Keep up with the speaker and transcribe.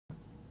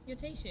Your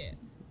t-shirt.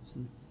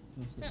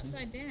 It's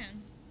upside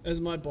down. Is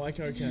my bike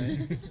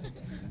okay?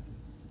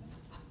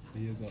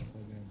 He is upside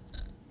down.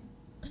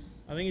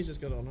 I think he's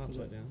just got it on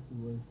upside down.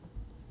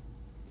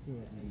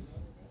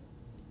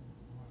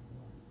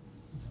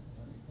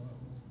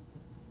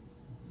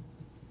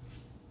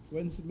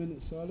 When's the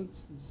minute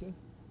silence, did you say?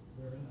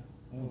 We're in it.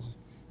 Oh.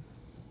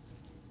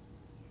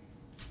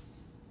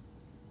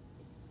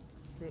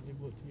 Apparently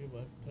brought to you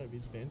by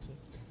Toby's banter.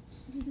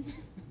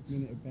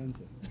 Minute of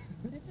banter.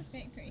 That's a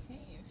factory hat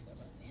you've got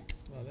on there.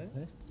 Like that?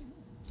 Hey?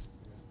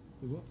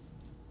 So what?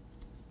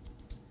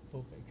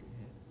 Full factory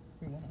hat.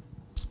 We won it.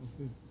 Oh,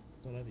 good.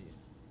 Not over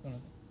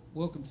yet.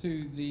 Welcome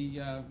to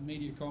the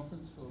media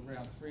conference for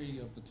round 3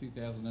 of the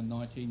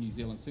 2019 New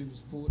Zealand Super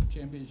Sport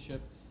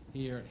Championship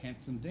here at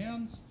Hampton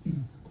Downs,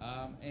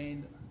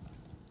 and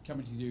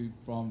coming to you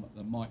from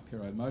the Mike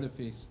Pero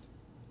Motorfest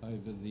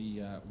over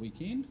the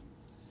weekend.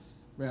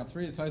 Round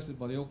 3 is hosted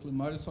by the Auckland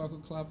Motorcycle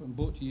Club and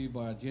brought to you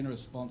by our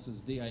generous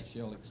sponsors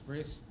DHL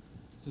Express,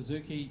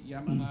 Suzuki,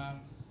 Yamaha,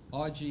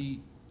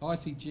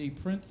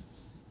 ICG Print,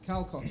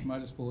 Carl Cox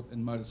Motorsport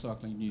and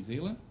Motorcycling New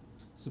Zealand,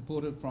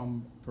 supported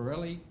from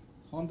Pirelli,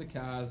 Honda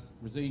Cars,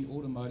 Resine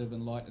Automotive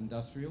and Light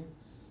Industrial,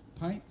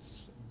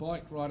 Paints,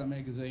 Bike Rider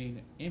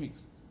Magazine,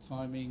 MX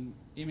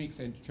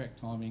and Track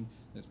Timing,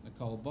 that's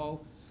Nicole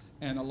Boll,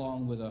 and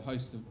along with a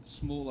host of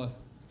smaller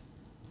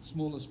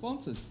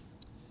sponsors.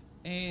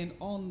 And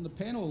on the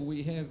panel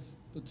we have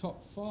the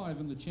top 5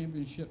 in the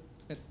championship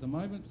at the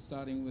moment,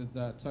 starting with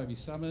Toby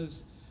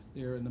Summers.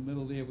 They're in the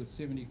middle there with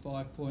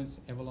 75 points.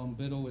 Avalon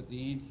Biddle at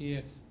the end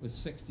here with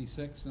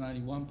 66, and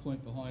only 1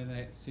 point behind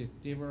that, Seth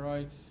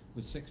Devereaux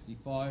with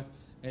 65.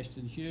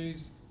 Ashton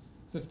Hughes,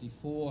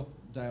 54.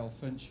 Dale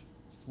Finch,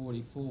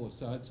 44.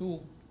 So it's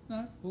all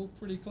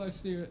pretty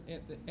close there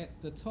at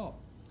the top.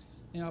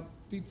 Now,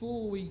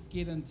 before we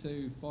get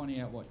into finding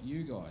out what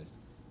you guys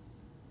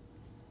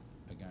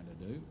are going to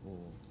do or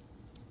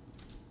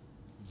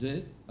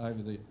did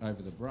over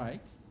the break,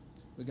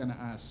 we're going to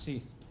ask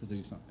Seth to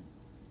do something.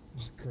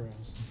 Oh,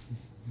 gross.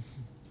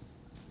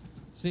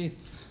 Seth,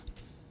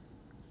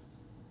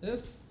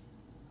 if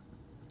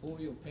all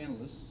your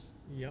panellists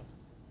Yep.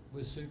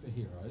 were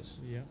superheroes,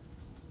 Yep.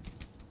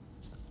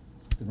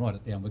 you can write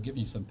it down. We'll give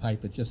you some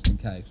paper just in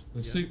case.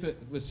 With Yep.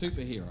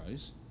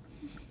 superheroes,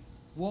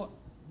 what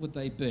would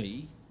they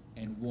be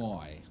and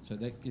why? So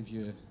that gives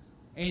you,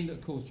 and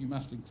of course you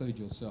must include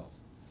yourself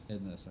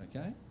in this,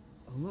 okay?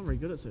 I'm not very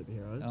good at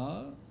superheroes.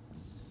 Oh,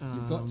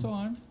 you've got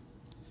time.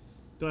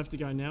 Do I have to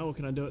go now, or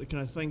can I do it? Can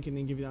I think and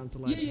then give you the answer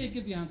later? Yeah,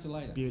 give the answer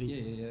later. Beauty.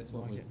 Yeah, that's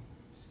what Like we. it.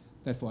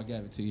 That's why I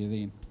gave it to you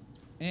then.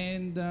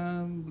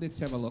 And let's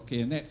have a look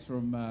here. And that's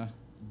from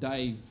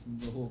Dave from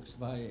the Hawke's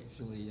Bay.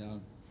 Actually,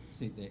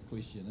 sent that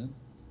question in.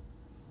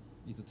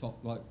 He's the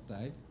top bloke,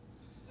 Dave.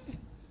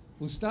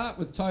 We'll start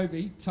with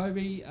Toby.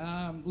 Toby,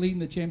 leading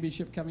the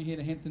championship, coming here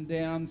to Hampton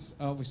Downs.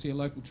 Obviously, a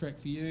local track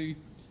for you.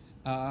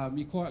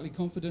 You quietly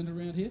confident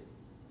around here?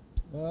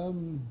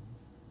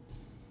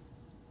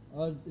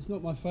 It's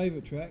not my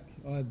favourite track.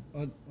 I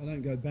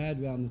don't go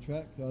bad around the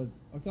track.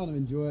 I kind of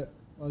enjoy it.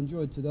 I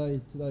enjoyed today.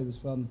 Today was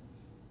fun.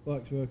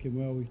 Bike's working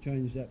well. We've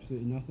changed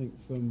absolutely nothing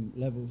from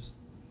levels.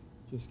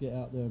 Just get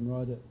out there and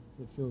ride it.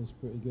 It feels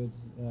pretty good.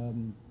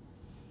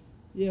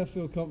 Yeah, I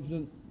feel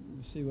confident.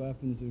 We'll see what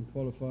happens in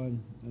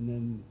qualifying, and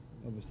then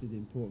obviously the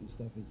important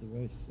stuff is the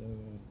race. So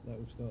that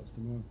all starts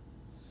tomorrow.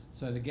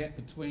 So the gap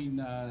between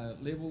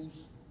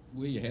levels,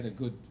 where you had a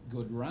good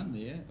run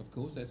there, of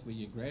course, that's where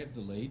you grabbed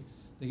the lead.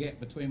 The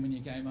gap between when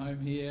you came home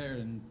here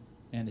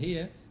and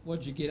here, what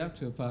did you get up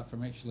to apart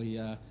from actually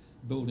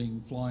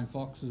building flying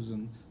foxes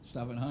and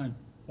stuff at home?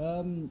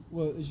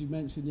 Well, as you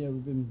mentioned, yeah,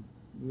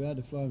 we had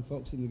a flying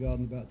fox in the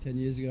garden about 10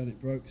 years ago and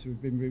it broke, so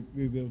we've been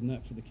rebuilding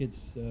that for the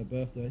kids'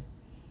 birthday.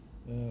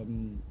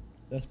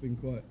 That's been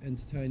quite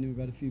entertaining. We've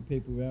had a few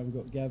people around.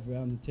 We've got Gav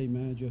around, the team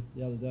manager,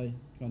 the other day.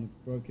 Kind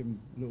of broke him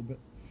a little bit.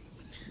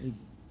 He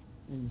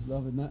was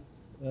loving that.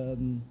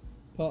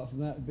 Apart from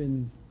that,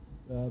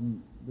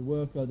 the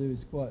work I do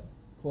is quite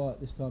quiet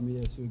this time of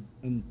year. So,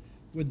 and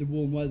with the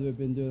warm weather, we've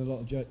been doing a lot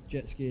of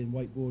jet skiing,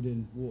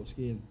 wakeboarding, water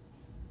skiing.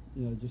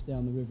 You know, just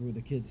down the river with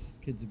the kids.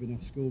 Kids have been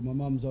off school. My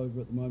mum's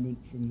over at the moment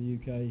from the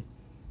UK.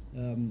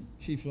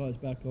 She flies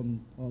back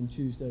on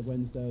Tuesday,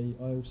 Wednesday.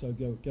 I also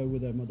go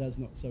with her. My dad's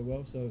not so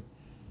well, so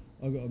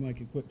I've got to make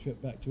a quick trip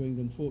back to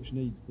England.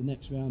 Fortunately, the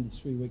next round is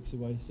 3 weeks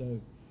away,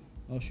 so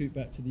I'll shoot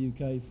back to the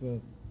UK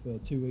for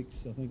 2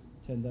 weeks, I think,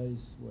 10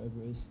 days, whatever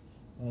it is.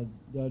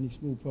 The only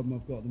small problem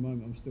I've got at the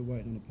moment, I'm still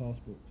waiting on a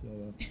passport,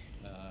 so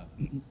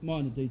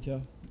minor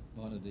detail.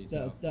 Minor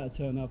detail. That'll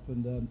turn up,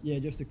 and yeah,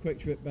 just a quick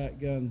trip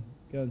back, go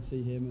and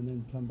see him, and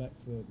then come back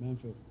for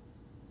Manfield.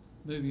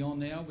 Moving on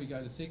now, we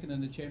go to second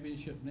in the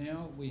championship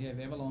now. We have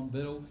Avalon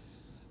Biddle.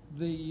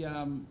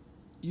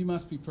 You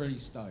must be pretty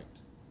stoked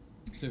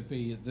to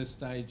be at this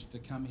stage, to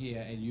come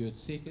here and you're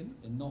second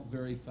and not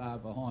very far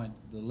behind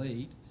the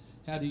lead.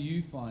 How do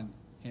you find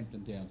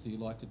Hampton Downs? Do you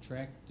like the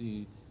track? Do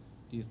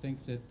you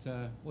think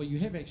that, well, you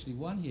have actually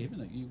won here,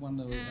 haven't you? You won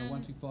the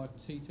 125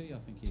 TT, I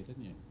think, here,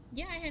 didn't you?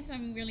 Yeah, I had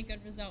some really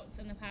good results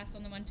in the past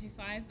on the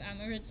 125.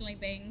 Originally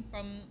being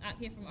from up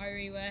here from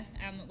Orewa,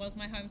 it was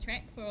my home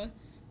track for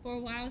a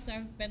while, so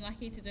I've been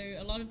lucky to do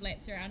a lot of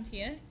laps around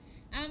here.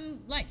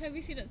 Like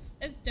Toby said,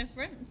 it's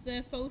different.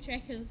 The full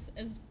track is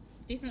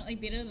definitely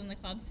better than the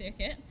club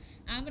circuit,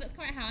 but it's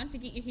quite hard to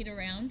get your head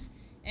around,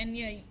 and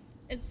yeah,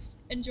 it's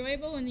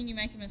enjoyable, and then you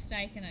make a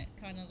mistake and it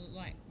kind of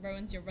like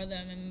ruins your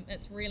rhythm, and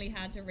it's really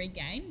hard to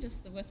regain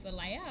just with the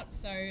layout.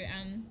 So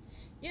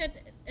yeah,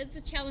 it's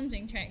a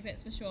challenging track,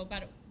 that's for sure,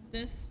 but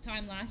this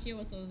time last year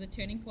was sort of the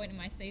turning point in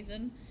my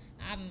season.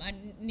 I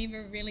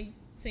never really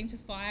seemed to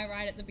fire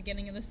right at the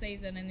beginning of the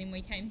season, and then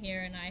we came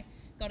here and I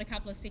got a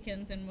couple of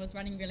seconds and was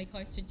running really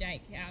close to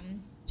Jake,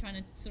 trying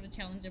to sort of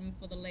challenge him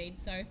for the lead.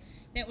 So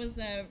that was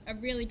a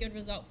really good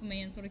result for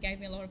me and sort of gave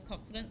me a lot of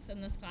confidence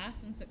in this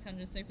class in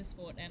 600 Super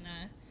Sport. And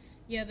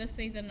yeah, this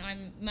season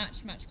I'm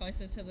much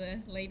closer to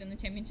the lead in the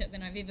championship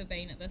than I've ever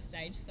been at this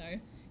stage. So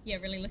yeah,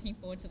 really looking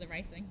forward to the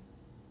racing.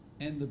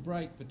 And the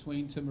break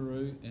between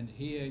Timaru and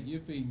here,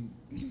 you've been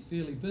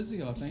fairly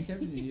busy, I think,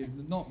 haven't you?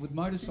 Not with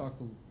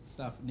motorcycle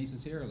stuff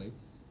necessarily.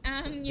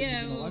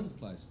 Yeah, all over the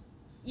place.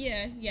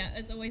 Yeah,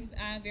 it's always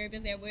very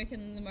busy. I work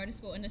in the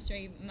motorsport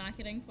industry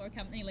marketing for a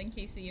company, Link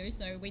ECU,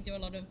 so we do a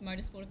lot of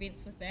motorsport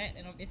events with that,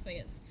 and obviously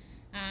it's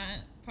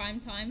prime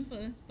time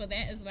for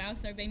that as well.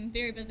 So been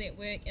very busy at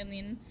work, and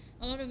then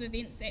a lot of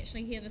events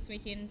actually here this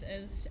weekend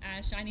is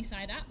Shiny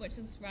Side Up, which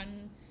is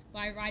run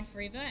by Ride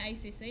Forever,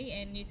 ACC,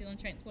 and New Zealand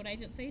Transport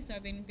Agency. So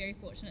I've been very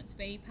fortunate to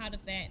be part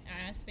of that,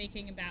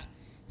 speaking about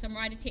some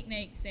rider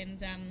techniques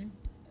and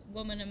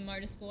women in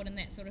motorsport and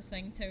that sort of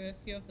thing to a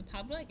few of the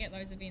public at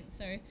those events.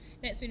 So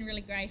that's been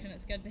really great, and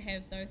it's good to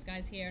have those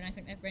guys here, and I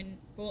think they've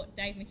brought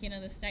Dave McKenna,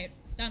 the state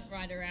stunt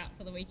rider, out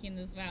for the weekend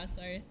as well.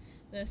 So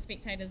the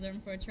spectators are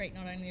in for a treat,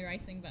 not only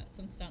racing but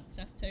some stunt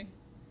stuff too.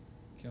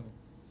 Cool.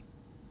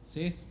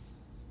 Seth,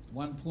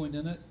 1 point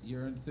in it,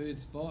 you're in third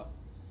spot.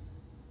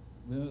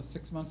 Well,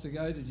 6 months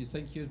ago, did you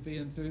think you'd be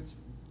in third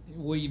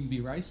or even be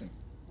racing?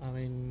 I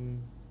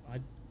mean,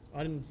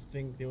 I didn't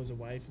think there was a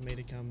way for me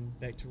to come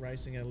back to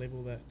racing at a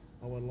level that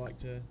I would like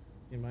to,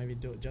 maybe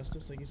do it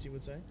justice, I guess you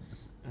would say.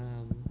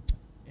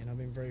 And I've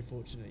been very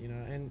fortunate,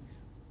 and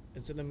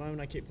it's at the moment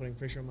I keep putting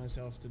pressure on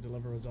myself to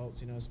deliver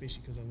results,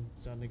 especially because I'm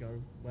starting to go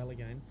well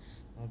again.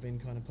 I've been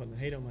kind of putting the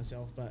heat on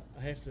myself, but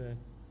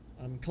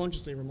I'm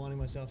consciously reminding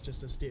myself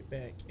just to step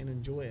back and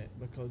enjoy it,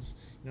 because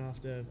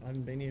after I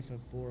haven't been here for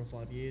 4 or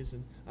 5 years,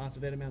 and after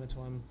that amount of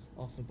time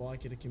off the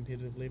bike at a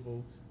competitive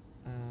level,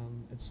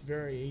 it's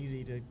very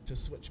easy to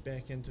switch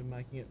back into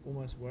making it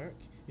almost work.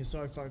 You're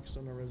so focused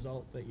on the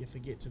result that you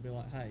forget to be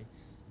like, hey,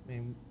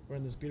 man, we're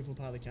in this beautiful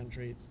part of the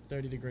country, it's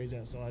 30 degrees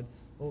outside,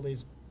 all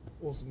these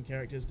awesome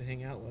characters to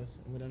hang out with,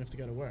 and we don't have to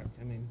go to work.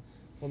 I mean,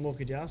 what more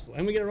could you ask for?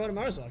 And we get to ride a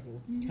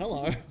motorcycle.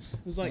 Hello.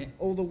 It's like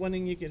all the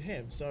winning you could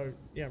have. So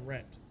yeah,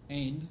 wrapped.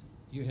 And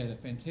you had a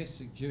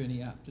fantastic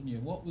journey up, didn't you?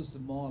 What was the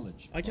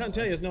mileage? I can't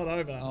tell you, it's not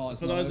over.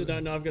 For those that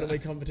don't know, I've got a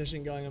big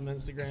competition going on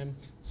Instagram.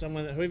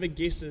 Whoever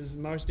guesses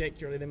most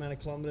accurately the amount of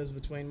kilometres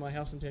between my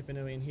house in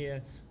Tapanui and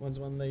here wins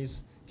one of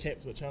these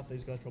caps, which half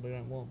these guys probably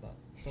won't want, but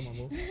someone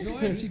will. No,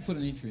 I actually put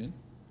an entry in.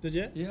 Did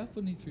you? Yeah, I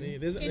put an entry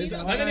in.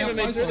 I haven't even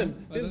been through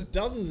them. There's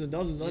dozens and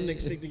dozens. I didn't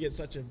expect to get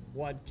such a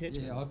wide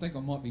catchment. Yeah, I think I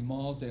might be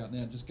miles out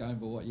now just going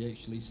by what you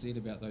actually said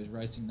about those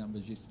racing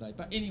numbers yesterday.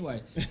 But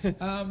anyway,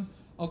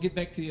 I'll get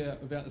back to you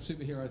about the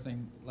superhero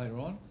thing later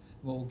on.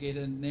 We'll get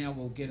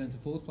into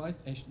fourth place.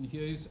 Ashton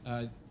Hughes,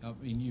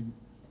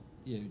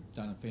 you've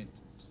done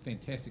a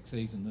fantastic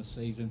season this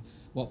season.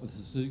 What with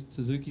the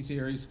Suzuki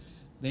Series,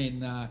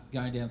 then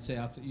going down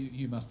south,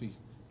 you must be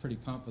pretty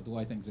pumped with the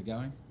way things are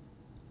going.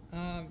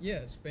 Yeah,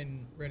 it's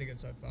been really good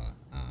so far.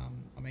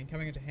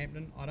 Coming into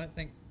Hampton, I don't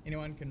think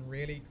anyone can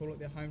really call it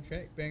their home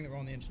track, being that we're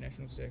on the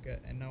international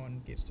circuit and no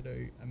one gets to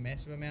do a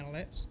massive amount of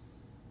laps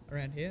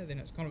around here. Then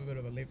it's kind of a bit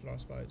of a level, I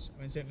suppose.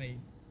 Certainly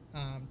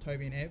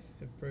Toby and Av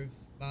have proved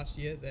last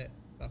year that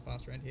they're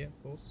fast around here,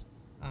 of course.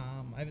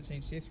 I haven't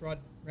seen Seth ride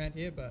around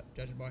here, but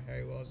judging by how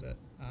he was at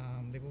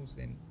levels,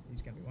 then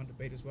he's going to be one to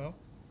beat as well.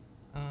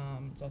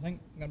 So I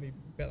think I'm going to be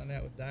battling it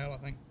out with Dale,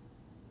 I think.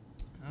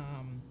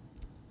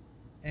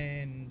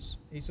 And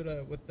he's sort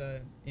of, with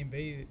the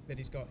MV that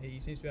he's got, he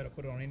seems to be able to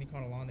put it on any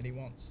kind of line that he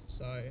wants.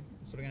 So I'm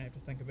sort of going to have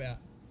to think about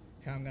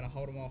how I'm going to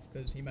hold him off,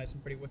 because he made some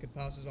pretty wicked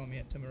passes on me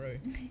at Timaru.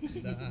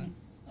 And,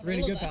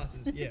 really good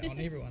passes, yeah, on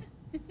everyone.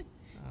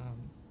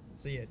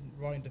 So yeah,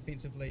 riding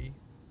defensively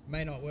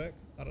may not work,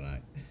 I don't know.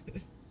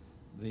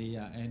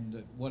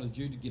 And what did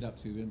you get up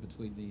to in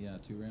between the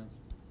 2 rounds?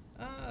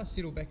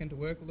 Settled back into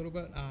work a little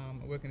bit.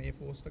 I work in the Air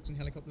Force fixing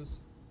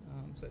helicopters,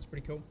 so that's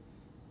pretty cool.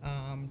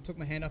 Took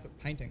my hand up at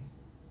painting,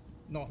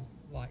 not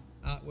like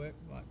artwork,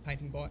 like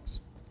painting bikes.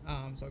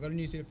 So I got a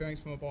new set of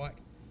fairings for my bike,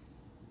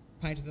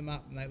 painted them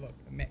up, and they look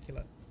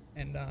immaculate.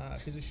 And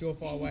if there's a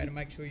surefire way to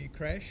make sure you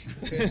crash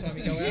the first time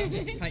you go out,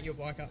 paint your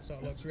bike up so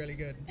it looks really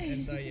good.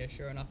 And so yeah,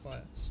 sure enough,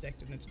 I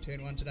stacked it into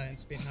turn 1 today and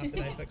spent half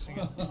the day fixing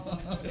it.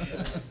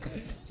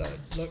 So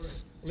it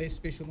looks less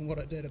special than what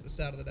it did at the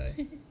start of the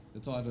day.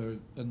 It's either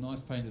a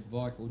nice painted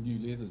bike or new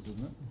leathers,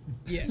 isn't it?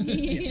 Yeah.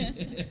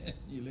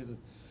 New leathers.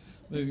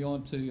 Moving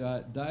on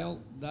to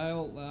Dale.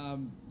 Dale,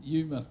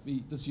 you must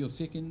be, this is your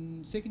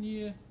second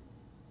year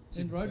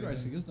in road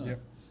racing, isn't it?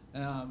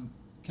 Yep.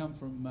 Come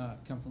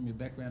from your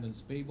background in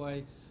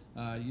Speedway.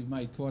 You've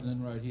made quite an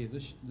inroad here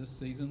this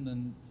season,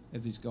 and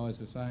as these guys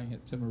were saying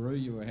at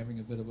Timaru, you were having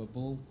a bit of a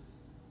ball.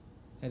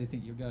 How do you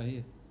think you'll go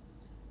here?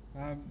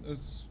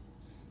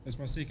 It's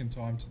my second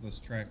time to this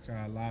track.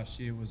 Last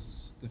year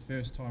was the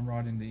first time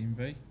riding the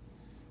MV,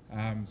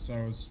 so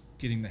I was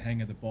getting the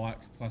hang of the bike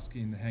plus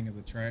getting the hang of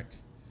the track.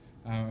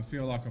 I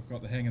feel like I've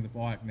got the hang of the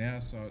bike now,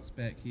 so it's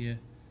back here,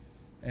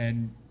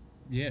 and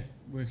yeah,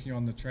 working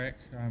on the track.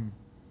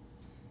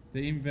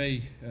 The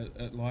MV,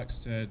 it likes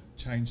to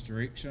change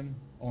direction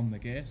on the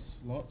gas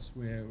lots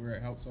where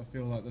it helps. I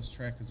feel like this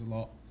track is a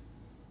lot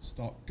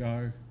stop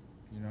go,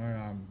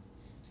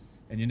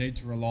 and you need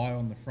to rely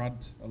on the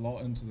front a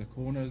lot into the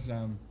corners.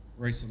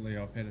 Recently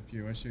I've had a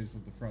few issues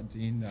with the front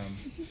end,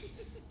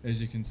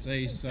 as you can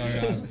see. So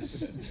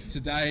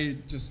today,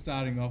 just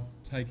starting off,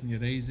 taking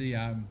it easy.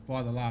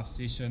 By the last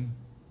session,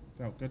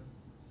 felt good.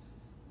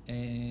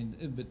 And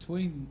in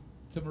between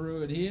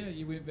Timaru and here,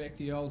 you went back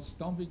to the old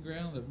stomping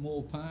ground at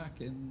Moore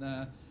Park in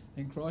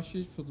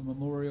Christchurch for the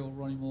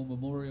Ronnie Moore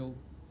Memorial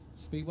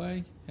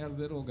Speedway. How did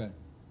that all go?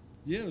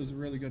 Yeah, it was a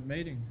really good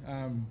meeting.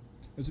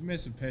 It's a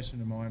massive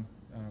passion of mine,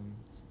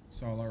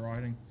 solo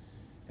riding,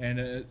 and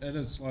it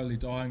is slowly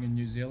dying in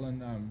New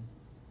Zealand.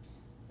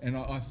 And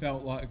I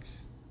felt like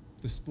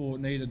the sport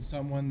needed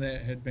someone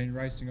that had been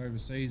racing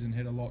overseas and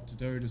had a lot to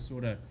do to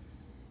sort of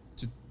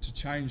to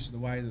change the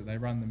way that they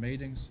run the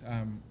meetings.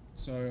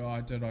 So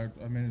I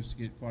managed to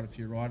get quite a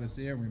few riders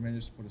there, and we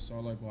managed to put a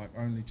solo bike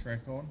only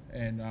track on,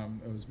 and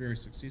it was very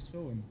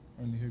successful, and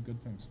only heard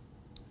good things.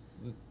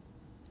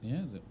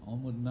 Yeah, the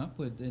onward and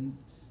upward. And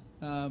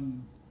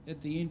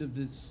at the end of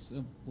this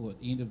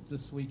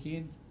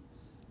weekend,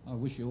 I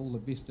wish you all the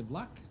best of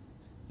luck,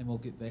 and we'll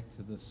get back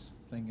to this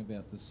thing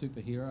about the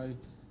superhero.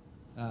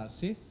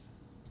 Seth,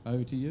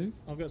 over to you.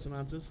 I've got some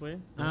answers for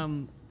you.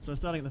 So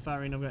starting at the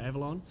far end, I've got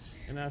Avalon.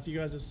 And if you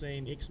guys have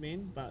seen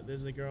X-Men, but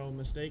there's a girl,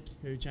 Mystique,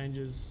 who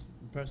changes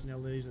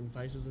personalities and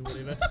faces and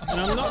whatever. And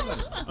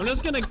I'm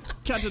just going to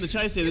cut to the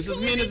chase here. This is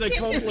meant as a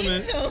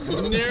compliment.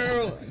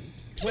 No,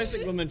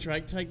 classic woman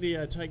trait, take the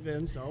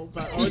insult.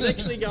 But I was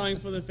actually going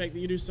for the fact that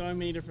you do so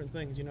many different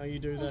things. You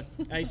do the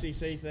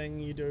ACC thing,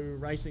 you do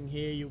racing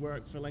here, you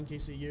work for Link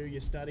ECU, you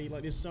study.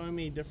 Like, there's so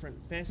many different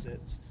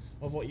facets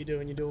of what you do,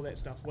 and you do all that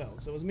stuff well.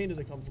 So it was meant as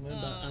a compliment,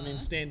 but I mean,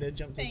 standard,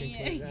 jump to a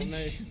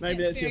conclusion.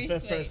 Maybe that's your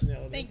fifth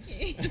personality. Thank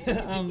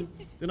you.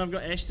 Then I've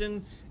got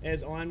Ashton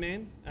as Iron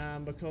Man,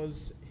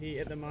 because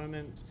at the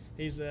moment,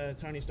 he's the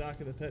Tony Stark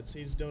of the pits.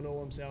 He's doing it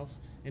all himself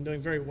and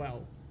doing very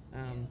well.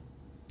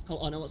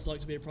 I know what it's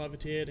like to be a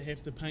privateer, to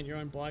have to paint your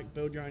own bike,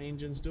 build your own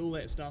engines, do all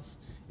that stuff,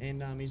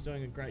 and he's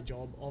doing a great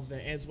job of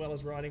that, as well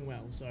as riding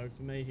well. So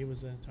for me, he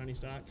was the Tony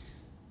Stark.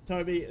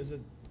 Toby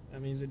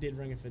he's a dead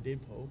ringer for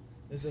Deadpool.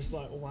 It's just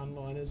like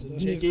one-liners and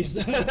cheeky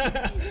stuff.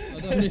 I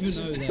don't even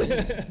know who that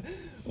is.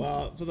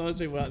 Well, for those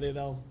people out there,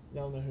 they'll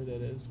know who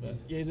that is. But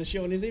yeah, he's a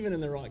shield, and he's even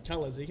in the right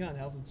colours. He can't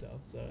help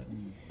himself. So,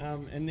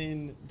 and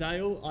then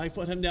Dale, I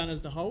put him down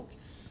as the Hulk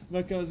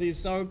because he's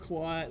so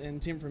quiet and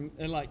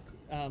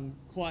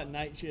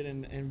quiet-natured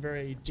and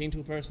very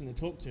gentle person to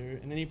talk to.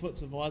 And then he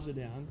puts a visor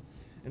down,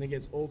 and it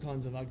gets all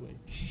kinds of ugly.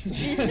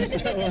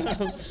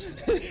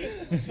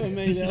 For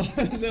me,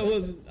 that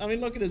was. I mean,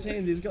 look at his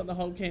hands. He's got the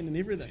whole can and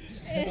everything.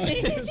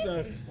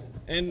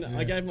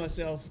 I gave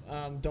myself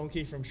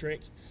Donkey from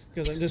Shrek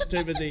because I'm just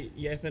too busy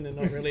yapping and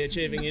not really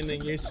achieving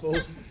anything useful.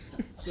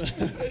 So I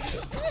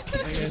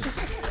guess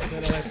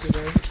that'll have to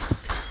do.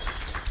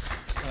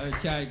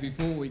 Okay,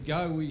 before we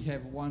go, we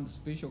have one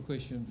special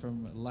question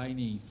from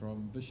Lainey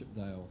from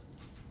Bishopdale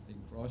in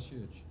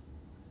Christchurch,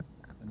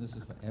 and this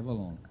is for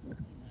Avalon.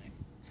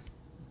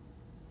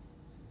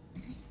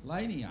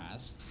 Lainey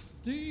asks,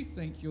 do you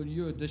think your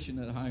new addition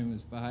at home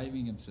is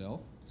behaving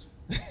himself?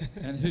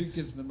 And who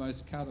gives the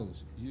most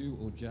cuddles, you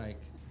or Jake?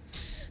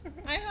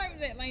 I hope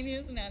that Lainey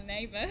isn't our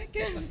neighbour,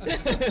 because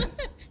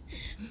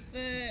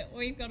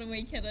we've got a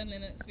wee kitten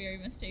and it's very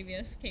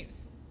mischievous,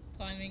 keeps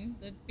climbing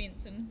the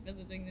fence and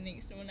visiting the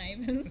next door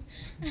neighbours.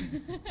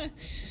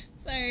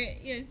 So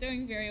yeah, it's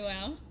doing very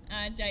well.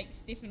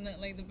 Jake's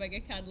definitely the bigger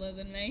cuddler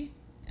than me.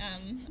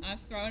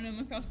 I've thrown him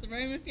across the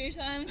room a few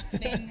times,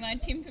 being my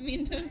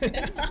temperamental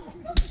self.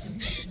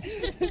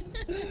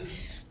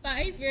 But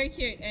he's very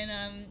cute,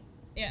 and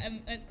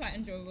it's quite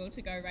enjoyable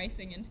to go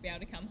racing and to be able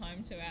to come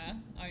home to our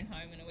own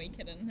home in a wee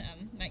kitten.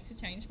 Makes a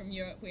change from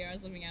Europe, where I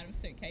was living out of a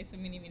suitcase for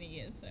many, many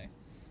years. So,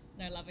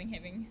 loving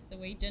having the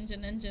wee ginger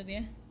ninja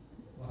there.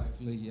 Well,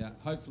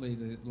 hopefully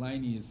the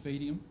Lainey is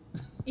feeding him.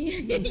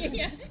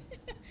 Yeah.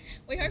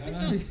 We hope it's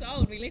not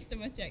sold. We left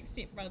him with Jake's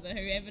stepbrother,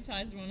 who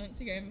advertised him on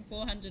Instagram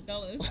for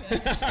 $400. So.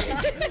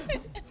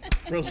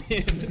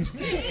 Brilliant.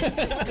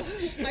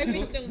 Hope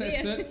he's still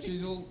there.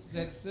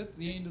 That's it.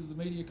 The end of the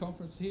media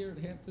conference here at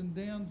Hampton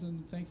Downs,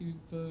 and thank you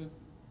for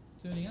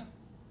turning up.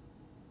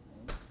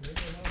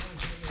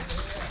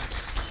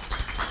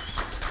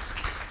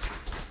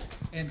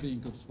 and being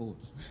good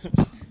sports.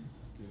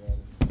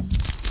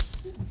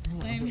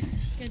 Boom.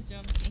 Good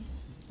job, Steve.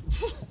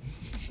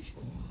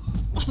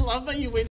 I love that you went